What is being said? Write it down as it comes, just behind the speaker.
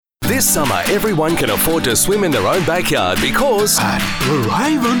This summer, everyone can afford to swim in their own backyard because... Blue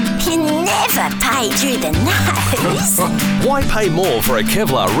Haven? You never pay through the nose. Why pay more for a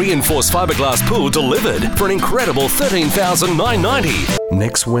Kevlar reinforced fiberglass pool delivered for an incredible $13,990?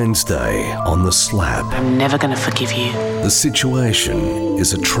 Next Wednesday on The Slab. I'm never going to forgive you. The situation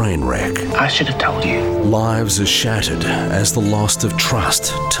is a train wreck. I should have told you. Lives are shattered as the loss of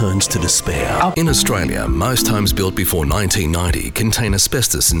trust turns to despair. In Australia, most homes built before 1990 contain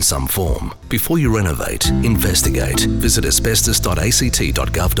asbestos in some form. Before you renovate, investigate. Visit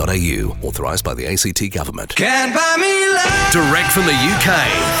asbestos.act.gov.au. Authorised by the ACT Government. Can't buy me love. Direct from the UK,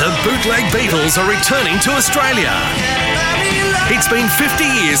 the Bootleg Beatles are returning to Australia. It's been 50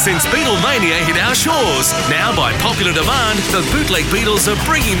 years since Beatlemania hit our shores. Now, by popular demand, the Bootleg Beatles are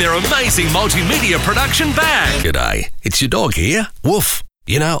bringing their amazing multimedia production back. G'day, it's your dog here. Woof.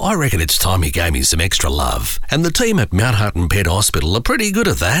 You know, I reckon it's time you gave me some extra love. And the team at Mount Hutton Pet Hospital are pretty good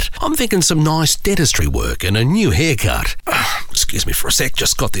at that. I'm thinking some nice dentistry work and a new haircut. Excuse me for a sec,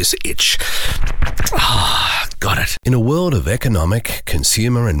 just got this itch. Got it. In a world of economic,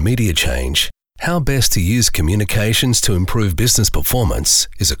 consumer and media change, how best to use communications to improve business performance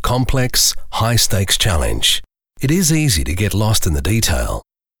is a complex, high-stakes challenge. It is easy to get lost in the detail.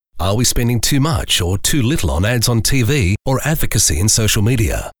 Are we spending too much or too little on ads on TV or advocacy in social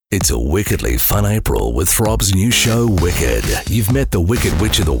media? It's a wickedly fun April with Throb's new show, Wicked. You've met the Wicked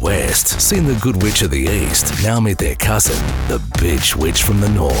Witch of the West, seen the Good Witch of the East, now meet their cousin, the Bitch Witch from the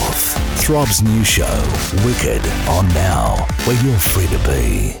North. Throb's new show, Wicked, on now, where you're free to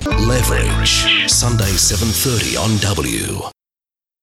be. Leverage, Sunday 7:30 on W.